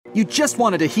You just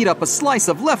wanted to heat up a slice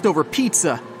of leftover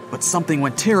pizza, but something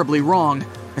went terribly wrong.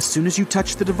 As soon as you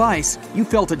touched the device, you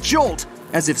felt a jolt,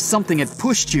 as if something had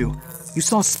pushed you. You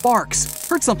saw sparks,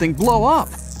 heard something blow up.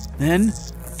 Then,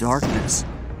 darkness.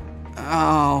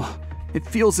 Oh, it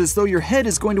feels as though your head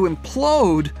is going to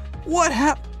implode. What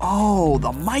happened? Oh,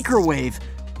 the microwave.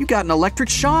 You got an electric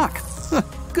shock.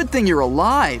 Good thing you're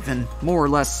alive and more or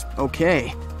less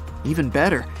okay. Even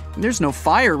better, there's no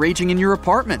fire raging in your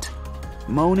apartment.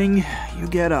 Moaning, you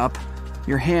get up.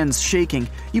 Your hands shaking,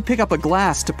 you pick up a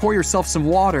glass to pour yourself some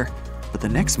water. But the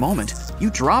next moment, you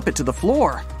drop it to the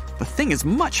floor. The thing is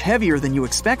much heavier than you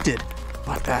expected.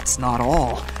 But that's not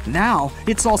all. Now,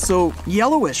 it's also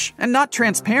yellowish and not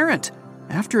transparent.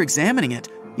 After examining it,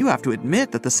 you have to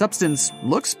admit that the substance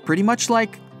looks pretty much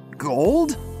like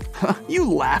gold?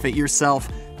 You laugh at yourself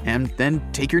and then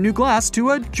take your new glass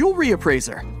to a jewelry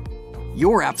appraiser.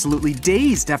 You're absolutely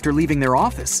dazed after leaving their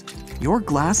office. Your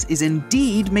glass is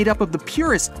indeed made up of the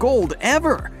purest gold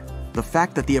ever. The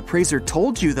fact that the appraiser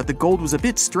told you that the gold was a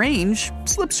bit strange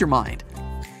slips your mind.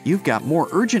 You've got more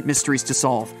urgent mysteries to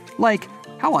solve, like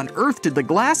how on earth did the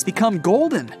glass become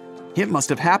golden? It must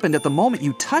have happened at the moment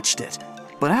you touched it.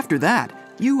 But after that,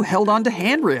 you held on to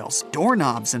handrails,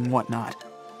 doorknobs, and whatnot.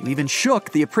 You even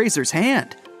shook the appraiser's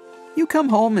hand. You come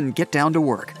home and get down to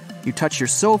work. You touch your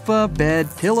sofa, bed,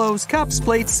 pillows, cups,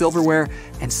 plates, silverware,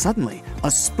 and suddenly, a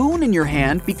spoon in your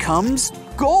hand becomes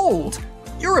gold.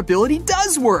 Your ability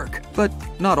does work, but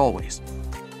not always.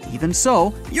 Even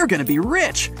so, you're gonna be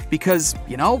rich because,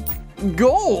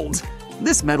 gold.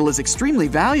 This metal is extremely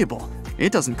valuable.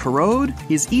 It doesn't corrode,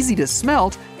 is easy to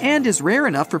smelt, and is rare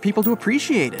enough for people to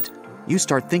appreciate it. You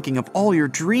start thinking of all your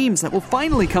dreams that will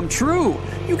finally come true.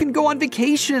 You can go on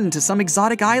vacation to some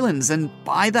exotic islands and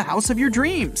buy the house of your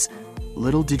dreams.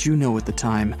 Little did you know at the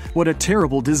time what a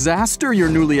terrible disaster your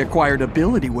newly acquired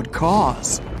ability would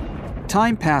cause.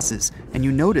 Time passes, and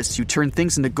you notice you turn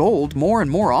things into gold more and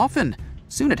more often.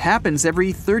 Soon it happens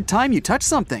every third time you touch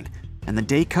something. And the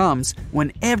day comes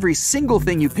when every single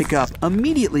thing you pick up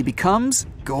immediately becomes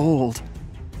gold.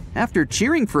 After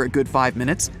cheering for a good 5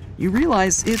 minutes, you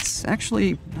realize it's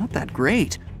actually not that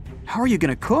great. How are you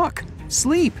gonna cook,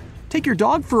 sleep, take your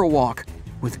dog for a walk?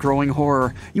 With growing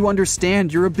horror, you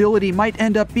understand your ability might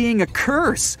end up being a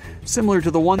curse, similar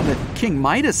to the one that King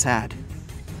Midas had.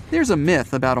 There's a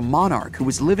myth about a monarch who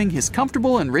was living his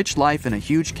comfortable and rich life in a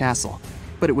huge castle.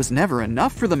 But it was never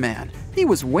enough for the man. He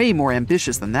was way more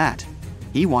ambitious than that.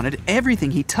 He wanted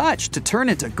everything he touched to turn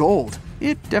into gold.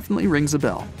 It definitely rings a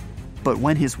bell. But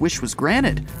when his wish was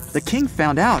granted, the king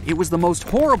found out it was the most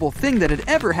horrible thing that had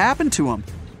ever happened to him.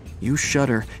 You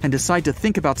shudder and decide to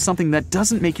think about something that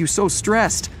doesn't make you so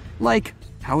stressed. Like,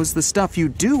 how is the stuff you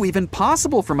do even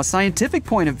possible from a scientific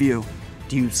point of view?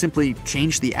 Do you simply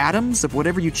change the atoms of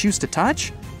whatever you choose to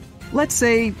touch? Let's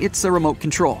say it's a remote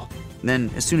control.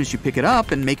 Then, as soon as you pick it up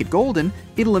and make it golden,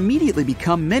 it'll immediately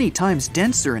become many times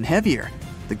denser and heavier.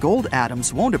 The gold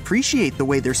atoms won't appreciate the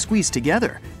way they're squeezed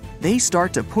together. They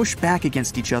start to push back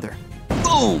against each other.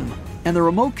 Boom! And the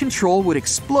remote control would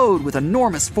explode with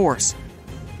enormous force.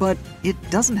 But it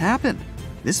doesn't happen.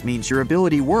 This means your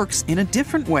ability works in a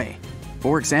different way.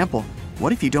 For example,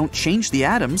 what if you don't change the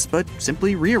atoms but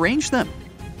simply rearrange them?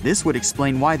 This would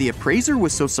explain why the appraiser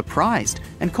was so surprised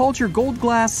and called your gold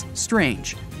glass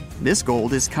strange. This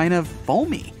gold is kind of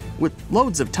foamy, with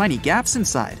loads of tiny gaps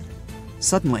inside.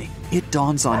 Suddenly, it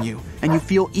dawns on you, and you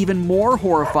feel even more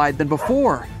horrified than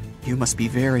before. You must be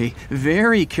very,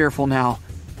 very careful now.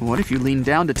 What if you lean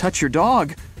down to touch your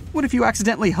dog? What if you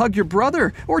accidentally hug your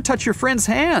brother or touch your friend's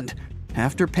hand?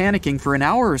 After panicking for an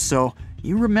hour or so,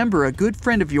 you remember a good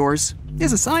friend of yours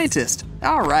is a scientist.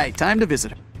 All right, time to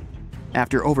visit her.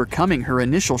 After overcoming her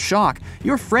initial shock,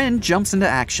 your friend jumps into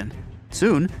action.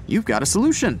 Soon, you've got a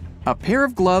solution. A pair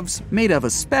of gloves made of a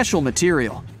special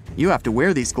material. You have to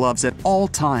wear these gloves at all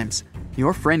times.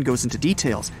 Your friend goes into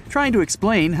details, trying to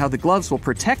explain how the gloves will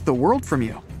protect the world from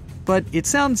you. But it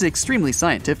sounds extremely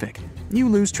scientific. You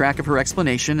lose track of her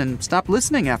explanation and stop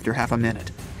listening after half a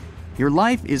minute. Your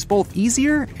life is both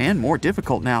easier and more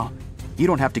difficult now. You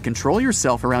don't have to control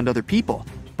yourself around other people,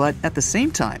 but at the same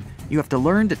time, you have to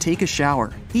learn to take a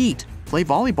shower, eat, play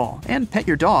volleyball, and pet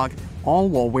your dog, all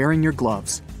while wearing your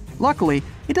gloves. Luckily,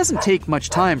 it doesn't take much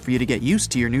time for you to get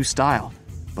used to your new style.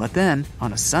 But then,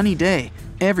 on a sunny day,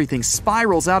 everything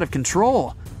spirals out of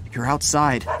control. You're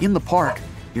outside, in the park.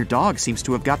 Your dog seems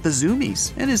to have got the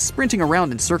zoomies and is sprinting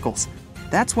around in circles.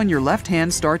 That's when your left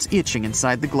hand starts itching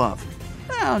inside the glove.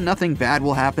 Oh, nothing bad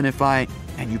will happen if I...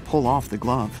 And you pull off the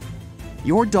glove.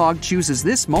 Your dog chooses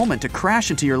this moment to crash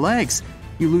into your legs.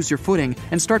 You lose your footing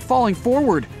and start falling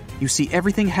forward. You see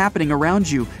everything happening around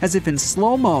you as if in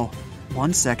slow-mo.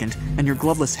 1 second, and your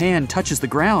gloveless hand touches the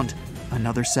ground.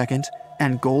 Another second,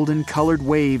 and golden-colored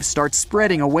waves start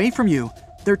spreading away from you.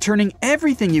 They're turning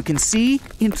everything you can see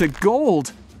into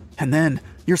gold. And then,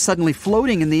 you're suddenly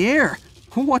floating in the air.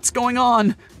 What's going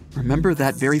on? Remember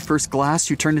that very first glass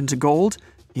you turned into gold?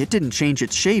 It didn't change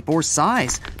its shape or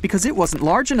size because it wasn't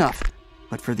large enough.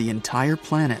 But for the entire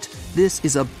planet, this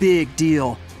is a big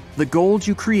deal. The gold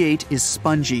you create is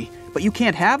spongy, but you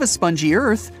can't have a spongy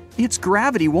Earth. Its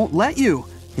gravity won't let you.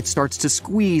 It starts to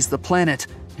squeeze the planet,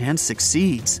 and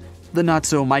succeeds. The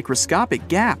not-so-microscopic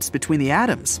gaps between the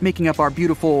atoms making up our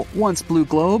beautiful, once blue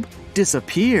globe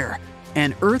disappear,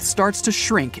 and Earth starts to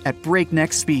shrink at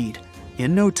breakneck speed.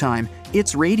 In no time,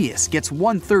 its radius gets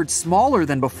 1/3 smaller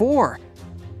than before.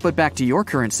 But back to your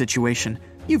current situation.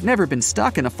 You've never been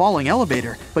stuck in a falling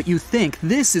elevator, but you think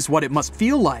this is what it must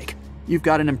feel like. You've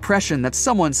got an impression that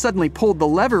someone suddenly pulled the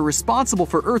lever responsible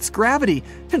for Earth's gravity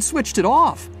and switched it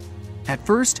off. At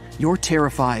first, you're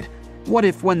terrified. What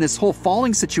if when this whole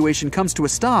falling situation comes to a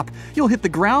stop, you'll hit the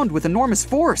ground with enormous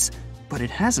force? But it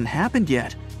hasn't happened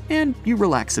yet, and you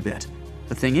relax a bit.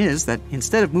 The thing is that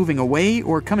instead of moving away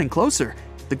or coming closer,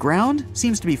 the ground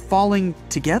seems to be falling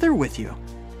together with you.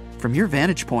 From your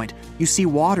vantage point, you see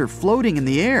water floating in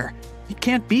the air. It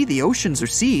can't be the oceans or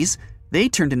seas. They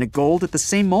turned into gold at the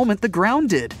same moment the ground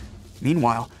did.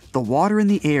 Meanwhile, the water in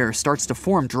the air starts to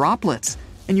form droplets,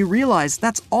 and you realize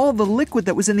that's all the liquid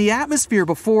that was in the atmosphere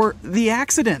before the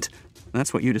accident.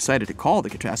 That's what you decided to call the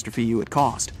catastrophe you had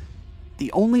caused.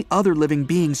 The only other living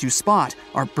beings you spot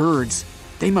are birds.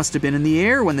 They must have been in the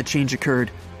air when the change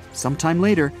occurred. Sometime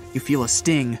later, you feel a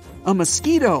sting. A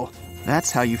mosquito!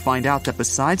 That's how you find out that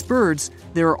besides birds,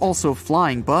 there are also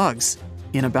flying bugs.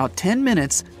 In about 10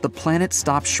 minutes, the planet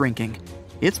stops shrinking.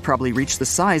 It's probably reached the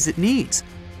size it needs.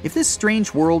 If this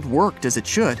strange world worked as it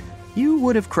should, you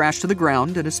would have crashed to the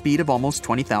ground at a speed of almost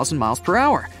 20,000 miles per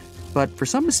hour. But for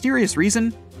some mysterious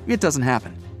reason, it doesn't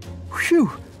happen. Phew,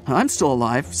 I'm still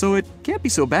alive, so it can't be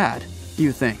so bad,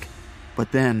 you think.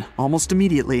 But then, almost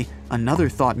immediately, another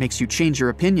thought makes you change your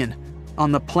opinion.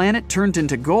 On the planet turned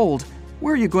into gold,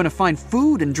 where are you going to find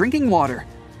food and drinking water?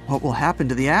 What will happen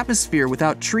to the atmosphere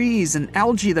without trees and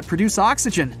algae that produce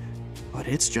oxygen? But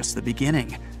it's just the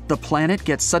beginning. The planet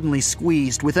gets suddenly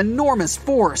squeezed with enormous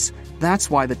force. That's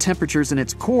why the temperatures in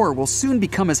its core will soon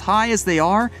become as high as they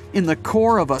are in the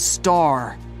core of a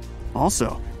star.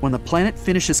 Also, when the planet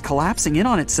finishes collapsing in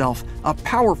on itself, a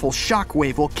powerful shock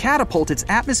wave will catapult its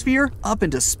atmosphere up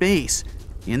into space.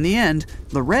 In the end,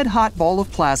 the red-hot ball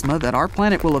of plasma that our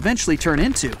planet will eventually turn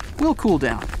into will cool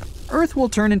down. Earth will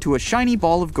turn into a shiny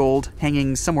ball of gold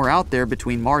hanging somewhere out there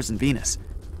between Mars and Venus.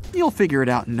 You'll figure it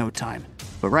out in no time.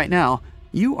 But right now,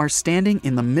 you are standing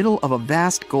in the middle of a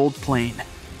vast gold plain.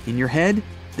 In your head,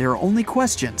 there are only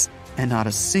questions and not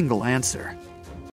a single answer.